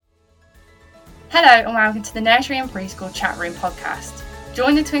Hello and welcome to the Nursery and Preschool Chat Room podcast.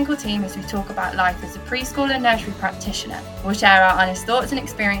 Join the Twinkle team as we talk about life as a preschool and nursery practitioner. We'll share our honest thoughts and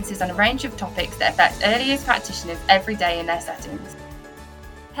experiences on a range of topics that affect early years practitioners every day in their settings.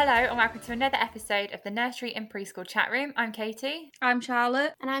 Hello and welcome to another episode of the Nursery and Preschool Chat Room. I'm Katie. I'm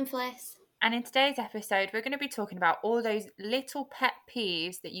Charlotte. And I'm Fliss. And in today's episode, we're going to be talking about all those little pet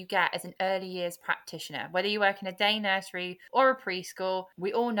peeves that you get as an early years practitioner. Whether you work in a day nursery or a preschool,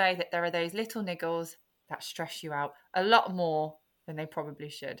 we all know that there are those little niggles that stress you out a lot more than they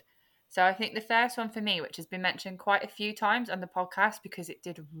probably should. So I think the first one for me, which has been mentioned quite a few times on the podcast because it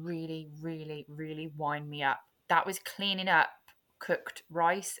did really wind me up, that was cleaning up cooked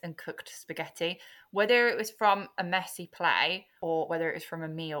rice and cooked spaghetti. Whether it was from a messy play or whether it was from a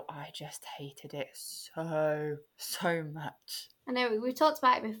meal, I just hated it so much. I know we've talked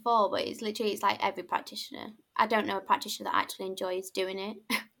about it before, but it's like every practitioner. I don't know a practitioner that actually enjoys doing it.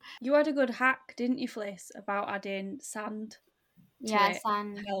 You had a good hack, didn't you, Fliss, about adding sand to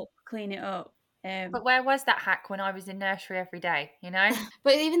sand to help clean it up. But where was that hack when I was in nursery every day, you know?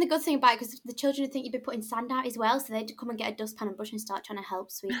 But even the good thing about it, because the children would think you'd be putting sand out as well, so they'd come and get a dustpan and brush and start trying to help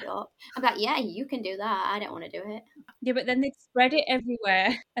sweep it up. I'm like, yeah, you can do that. I don't want to do it. Yeah, but then they'd spread it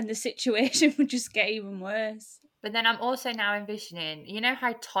everywhere and the situation would just get even worse. But then I'm also now envisioning, you know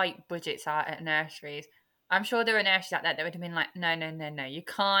how tight budgets are at nurseries? I'm sure there are nurseries out there that would have been like, no, you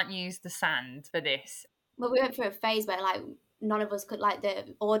can't use the sand for this. Well, we went through a phase where none of us could,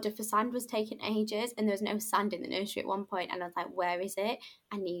 the order for sand was taking ages and there was no sand in the nursery at one point, and I was like, where is it?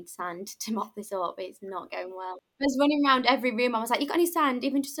 I need sand to mop this up. It's not going well. I was running around every room. I was like, you got any sand?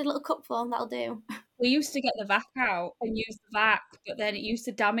 Even just a little cupful, that'll do. We used to get the vac out and use the vac, but then it used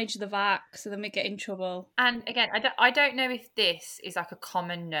to damage the vac, so then we'd get in trouble. And again, I don't know if this is like a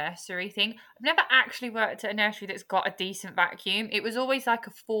common nursery thing. I've never actually worked at a nursery that's got a decent vacuum. It was always like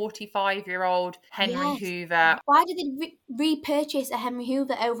a 45-year-old Henry Hoover. Why did they repurchase a Henry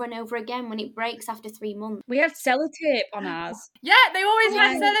Hoover over and over again when it breaks after 3 months? We had sellotape on ours. Yeah, they always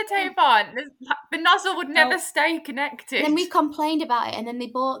had sellotape on. The nozzle would never stay connected. And then we complained about it, and then they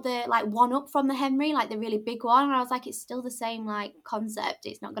bought the one up from the Henry, the really big one, and I was like, it's still the same concept.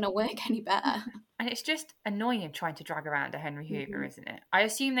 It's not going to work any better. And it's just annoying trying to drag around a Henry Hoover, isn't it? I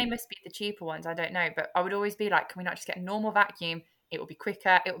assume they must be the cheaper ones. I don't know, but I would always be like, can we not just get a normal vacuum? It will be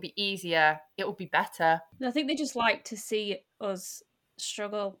quicker. It will be easier. It will be better. I think they just like to see us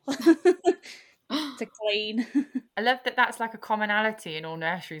struggle to clean. I love that that's like a commonality in all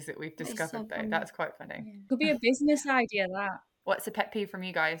nurseries that we've discovered, though. That's quite funny. Yeah. Could be a business idea, that. What's a pet peeve from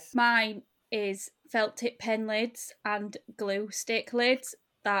you guys? Mine is felt tip pen lids and glue stick lids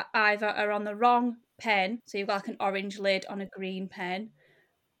that either are on the wrong pen, so you've got like an orange lid on a green pen,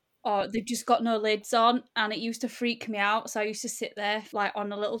 or they've just got no lids on, and it used to freak me out. So I used to sit there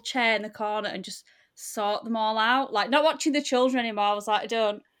on a little chair in the corner and just sort them all out, not watching the children anymore. I was like,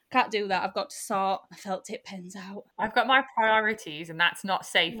 can't do that. I've got to sort my felt tip pens out. I've got my priorities, and that's not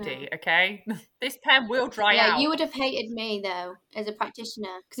safety, okay? This pen will dry out. Yeah, you would have hated me, though, as a practitioner.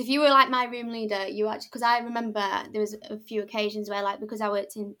 Because if you were my room leader, because I remember there was a few occasions where, because I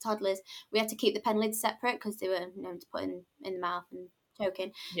worked in toddlers, we had to keep the pen lids separate because they were known to put in the mouth and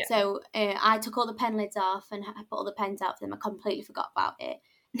choking. Yeah. So I took all the pen lids off and I put all the pens out for them. I completely forgot about it.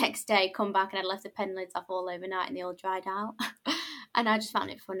 Next day, come back and I'd left the pen lids off all overnight and they all dried out. And I just found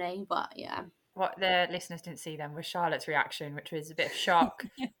it funny, but yeah. What the listeners didn't see then was Charlotte's reaction, which was a bit of shock,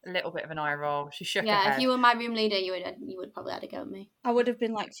 a little bit of an eye roll. She shook her head. Yeah, if you were my room leader, you would probably have to go at me. I would have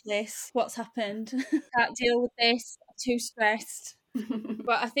been like, this, what's happened? Can't deal with this, I'm too stressed.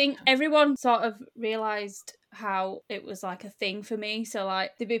 But I think everyone sort of realised how it was a thing for me. So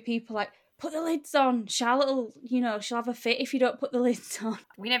there'd be people put the lids on. Charlotte she'll have a fit if you don't put the lids on.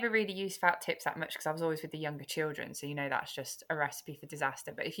 We never really used felt tips that much because I was always with the younger children. So, that's just a recipe for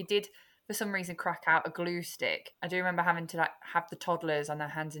disaster. But if you did, for some reason, crack out a glue stick, I do remember having to have the toddlers on their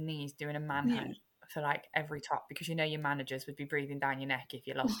hands and knees doing a manhunt for every top, because your managers would be breathing down your neck if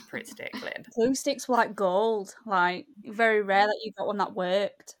you lost a Pritt stick lid. Glue sticks were gold. Very rare that you got one that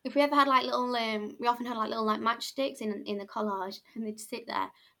worked. If we ever had little, we often had little matchsticks in the collage, and they'd sit there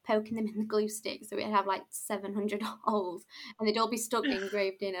poking them in the glue sticks, so we'd have 700 holes, and they'd all be stuck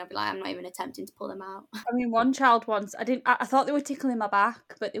engraved in. I'd be I'm not even attempting to pull them out. I mean, one child once, I thought they were tickling my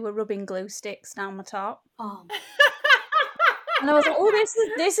back, but they were rubbing glue sticks down my top. Oh. And I was like, oh,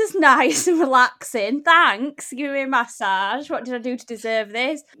 this is nice and relaxing. Thanks. Give me a massage. What did I do to deserve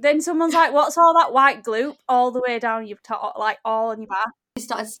this? Then someone's like, what's all that white glue all the way down your top, all on your back? They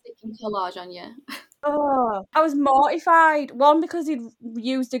started sticking collage on you. Oh, I was mortified. One, because he'd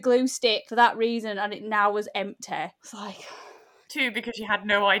used a glue stick for that reason and it now was empty. It's 2, because you had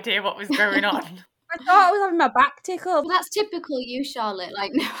no idea what was going on. I thought I was having my back tickled. Well, that's typical you, Charlotte.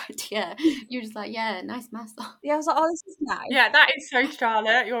 Like, no idea. You're just like, yeah, nice mask. Yeah, I was like, oh, this is nice. Yeah, that is so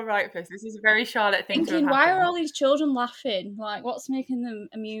Charlotte. You're right, Chris. This is a very Charlotte thing to have Thinking, why happened. are all these children laughing? Like, what's making them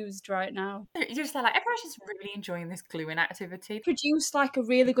amused right now? You're just like, everyone's just really enjoying this gluing activity. Produced like a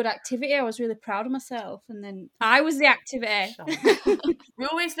really good activity. I was really proud of myself, and then I was the activity. We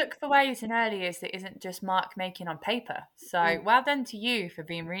always look for ways in early years that isn't just mark making on paper. So well done to you for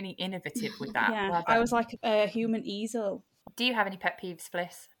being really innovative with that. Yeah, well I was like a human easel. Do you have any pet peeves,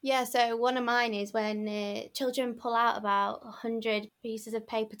 Fliss? Yeah, so one of mine is when children pull out about 100 pieces of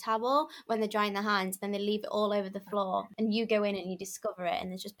paper towel when they're drying their hands, then they leave it all over the floor, and you go in and you discover it, and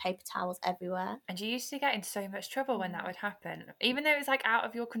there's just paper towels everywhere. And you used to get in so much trouble when that would happen, even though it was like out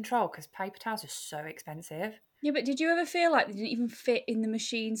of your control, because paper towels are so expensive. Yeah, but did you ever feel like they didn't even fit in the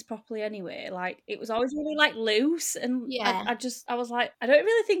machines properly anyway? Like, it was always really, like, loose, and Yeah. I was like, I don't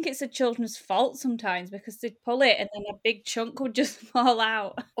really think it's a children's fault sometimes, because they'd pull it and then a big chunk would just fall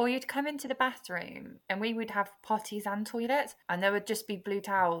out. Or you'd come into the bathroom and we would have potties and toilets, and there would just be blue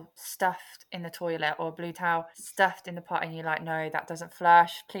towel stuffed in the toilet or blue towel stuffed in the pot, and you're like, no, that doesn't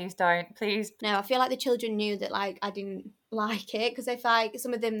flush, please don't, please. No, I feel like the children knew that, like, I didn't like it, because if like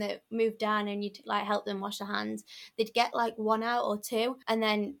some of them that moved down and you'd like help them wash their hands, they'd get like 1 out or 2, and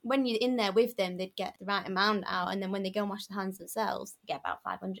then when you're in there with them, they'd get the right amount out, and then when they go and wash their hands themselves, they get about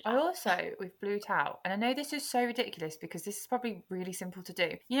 500 I out. also, with blue towel, and I know this is so ridiculous because this is probably really simple to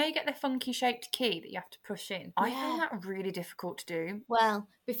do. You know, you get the funky shaped key that you have to push in. I find that really difficult to do. Well,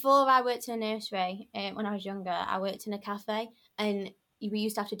 before I worked in a nursery, when I was younger, I worked in a cafe, and we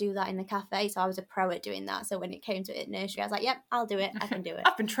used to have to do that in the cafe, so I was a pro at doing that. So when it came to it at nursery, I was like, yep, I'll do it. I can do it.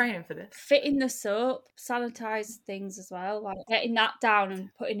 I've been training for this. Fitting the soap, sanitize things as well, like getting that down and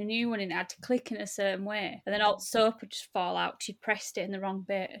putting a new one in, it had to click in a certain way, and then all the soap would just fall out because you pressed it in the wrong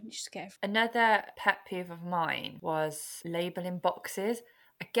bit and you just get Another pet peeve of mine was labelling boxes.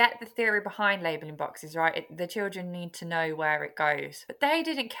 I get the theory behind labelling boxes, right? The children need to know where it goes. But they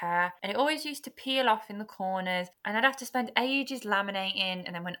didn't care, and it always used to peel off in the corners, and I'd have to spend ages laminating,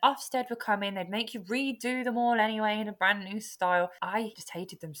 and then when Ofsted would come in, they'd make you redo them all anyway in a brand new style. I just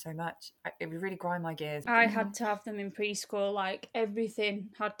hated them so much. It would really grind my gears. I had to have them in preschool, like everything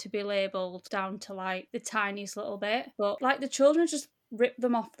had to be labelled down to like the tiniest little bit. But like the children just rip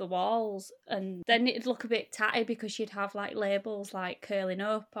them off the walls, and then it'd look a bit tatty because you'd have like labels like curling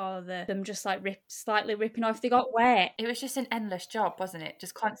up or them just like slightly ripping off. They got wet. It was just an endless job, wasn't it?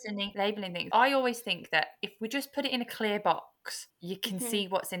 Just constantly labelling things. I always think that if we just put it in a clear box, you can see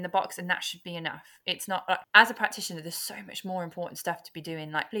what's in the box, and that should be enough. It's not like, as a practitioner, there's so much more important stuff to be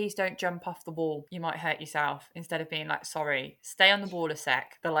doing, like please don't jump off the wall, you might hurt yourself, instead of being like, sorry, stay on the wall a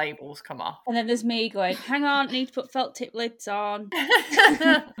sec, the labels come off. And then there's me going, hang on, I need to put felt tip lids on.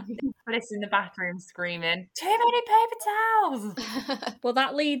 Alice in the bathroom screaming, too many paper towels. Well,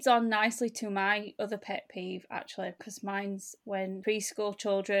 that leads on nicely to my other pet peeve, actually, because mine's when preschool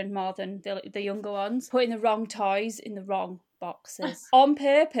children, more than the younger ones, putting the wrong toys in the wrong boxes on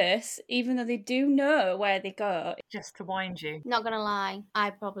purpose, even though they do know where they go. Just to wind you. Not gonna lie, I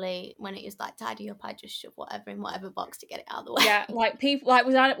probably, when it was like tidy up, I just shove whatever in whatever box to get it out of the way. Yeah, like people, like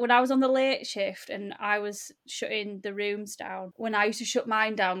when I was on the late shift and I was shutting the rooms down, when I used to shut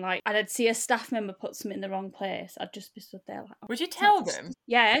mine down, like I'd see a staff member put something in the wrong place, I'd just be stood there like, oh, would you tell them?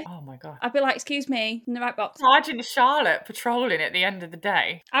 Yeah. Oh my god. I'd be like, excuse me, in the right box. Imagine Charlotte patrolling at the end of the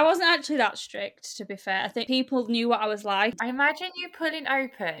day. I wasn't actually that strict, to be fair. I think people knew what I was like. I imagine you pulling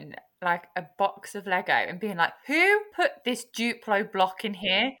open like a box of Lego and being like, who put this Duplo block in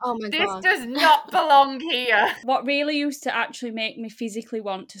here? Oh my god. This does not belong here. What really used to actually make me physically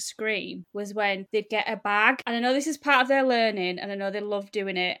want to scream was when they'd get a bag. And I know this is part of their learning, and I know they love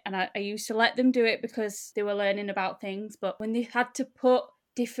doing it, and I used to let them do it because they were learning about things, but when they had to put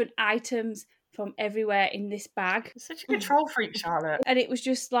different items from everywhere in this bag. You're such a control freak, Charlotte. And it was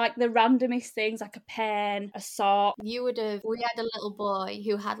just like the randomest things, like a pen, a sock. We had a little boy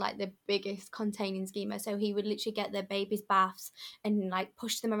who had like the biggest containing schemer, so he would literally get the baby's baths and like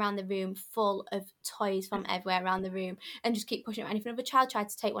push them around the room full of toys from everywhere around the room, and just keep pushing them. And if another child tried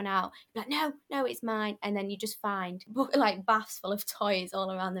to take one out, he'd be like, no, it's mine. And then you just find like baths full of toys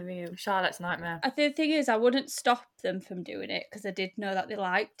all around the room. Charlotte's nightmare. The thing is, I wouldn't stop them from doing it because I did know that they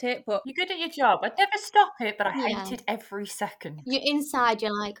liked it, but you're good at your job. I'd never stop it, but I hated every second. You're inside,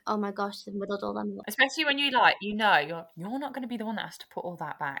 you're like, oh my gosh, they've muddled all them. Especially when you're not going to be the one that has to put all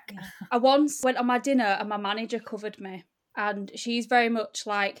that back. I once went on my dinner and my manager covered me. And she's very much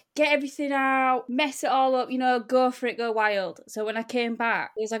like, get everything out, mess it all up, go for it, go wild. So when I came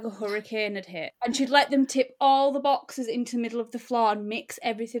back, it was like a hurricane had hit. And she'd let them tip all the boxes into the middle of the floor and mix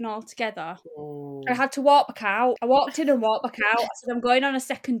everything all together. Ooh. I had to walk back out. I walked in and walked back out. I said, I'm going on a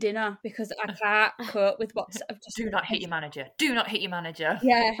second dinner because I can't cope with what's... Do not hit your manager. Do not hit your manager.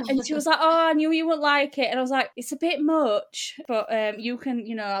 Yeah. And she was like, oh, I knew you wouldn't like it. And I was like, it's a bit much, but you can,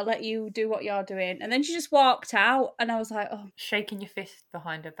 I'll let you do what you're doing. And then she just walked out and I was like, oh. Shaking your fist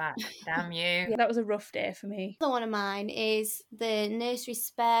behind her back. Damn you. Yeah, that was a rough day for me. Another one of mine is the nursery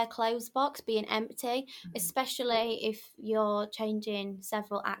spare clothes box being empty, especially if you're changing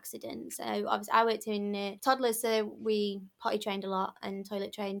several accidents. So obviously I worked in toddlers, so we potty trained a lot and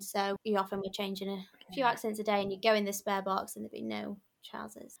toilet trained, so you often were changing a few accidents a day and you go in the spare box and there'd be no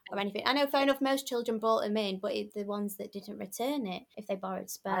trousers or anything. I know fair enough most children brought them in, but the ones that didn't return it if they borrowed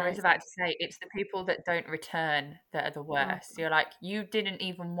spares. I was about to say, it's the people that don't return that are the worst. You're like, you didn't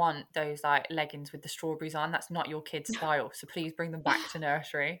even want those like leggings with the strawberries on. That's not your kid's style, so please bring them back to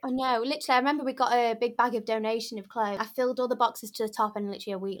nursery. Oh no, literally I remember we got a big bag of donation of clothes. I filled all the boxes to the top and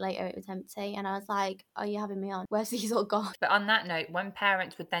literally a week later it was empty and I was like, are you having me on? Where's these all gone? But on that note, when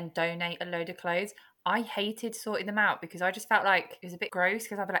parents would then donate a load of clothes, I hated sorting them out because I just felt like it was a bit gross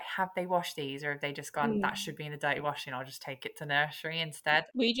because I'd be like, have they washed these or have they just gone, that should be in the dirty washing, I'll just take it to nursery instead.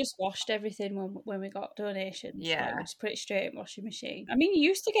 We just washed everything when we got donations. Yeah. Like, we just put it straight in the washing machine. I mean, you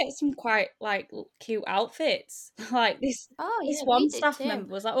used to get some quite like cute outfits. Like this one staff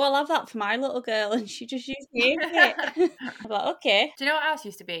member was like, well, I'll have that for my little girl, and she just used it. I'm like, okay. Do you know what else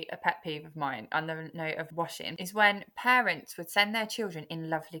used to be a pet peeve of mine on the note of washing? Is when parents would send their children in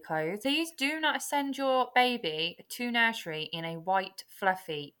lovely clothes. Please do not send your baby to nursery in a white,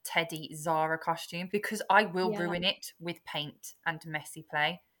 fluffy, Teddy Zara costume because I will ruin it with paint and messy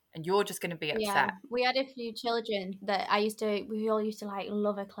play. And you're just going to be upset. Yeah, we had a few children that we all used to like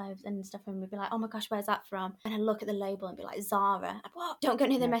love her clothes and stuff, and we'd be like, oh my gosh, where's that from? And I'd look at the label and be like, Zara. And what? Don't go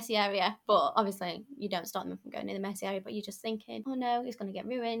near the messy area. But obviously, you don't stop them from going near the messy area, but you're just thinking, oh no, it's going to get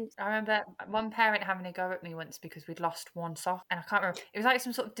ruined. I remember one parent having a go at me once because we'd lost one sock, and I can't remember. It was like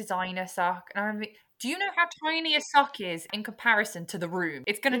some sort of designer sock, and I remember. Do you know how tiny a sock is in comparison to the room?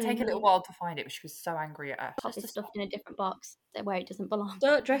 It's going to take a little while to find it, but she was so angry at us. Probably stuffed in a different box where it doesn't belong.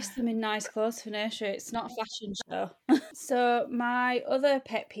 Don't dress them in nice clothes for nursery. It's not a fashion show. So my other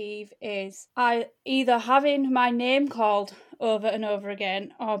pet peeve is either having my name called over and over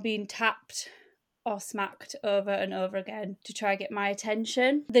again or being tapped or smacked over and over again to try and get my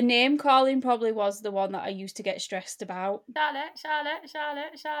attention. The name calling probably was the one that I used to get stressed about. Charlotte.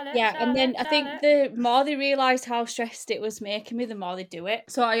 Yeah, and then I think the more they realised how stressed it was making me, the more they do it.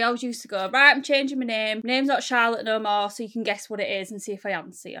 So I always used to go, right, I'm changing my name. My name's not Charlotte no more, so you can guess what it is and see if I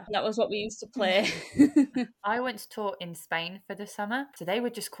answer you. That was what we used to play. I once taught in Spain for the summer, so they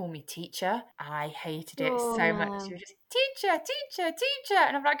would just call me teacher. I hated it so much. She would just, teacher,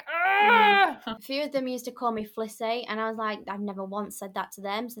 and I'm like, ah! A few of them used to call me Flissy, and I was like, I've never once said that to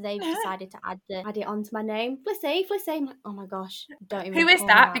them, so they've decided to add it onto my name. Flissy. I'm like, oh my gosh, don't even. Who is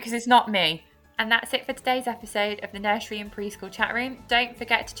that? Because it's not me. And that's it for today's episode of the Nursery and Preschool Chat Room. Don't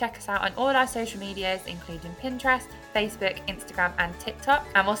forget to check us out on all our social medias, including Pinterest, Facebook, Instagram, and TikTok.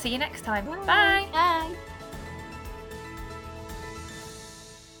 And we'll see you next time. Bye. Bye.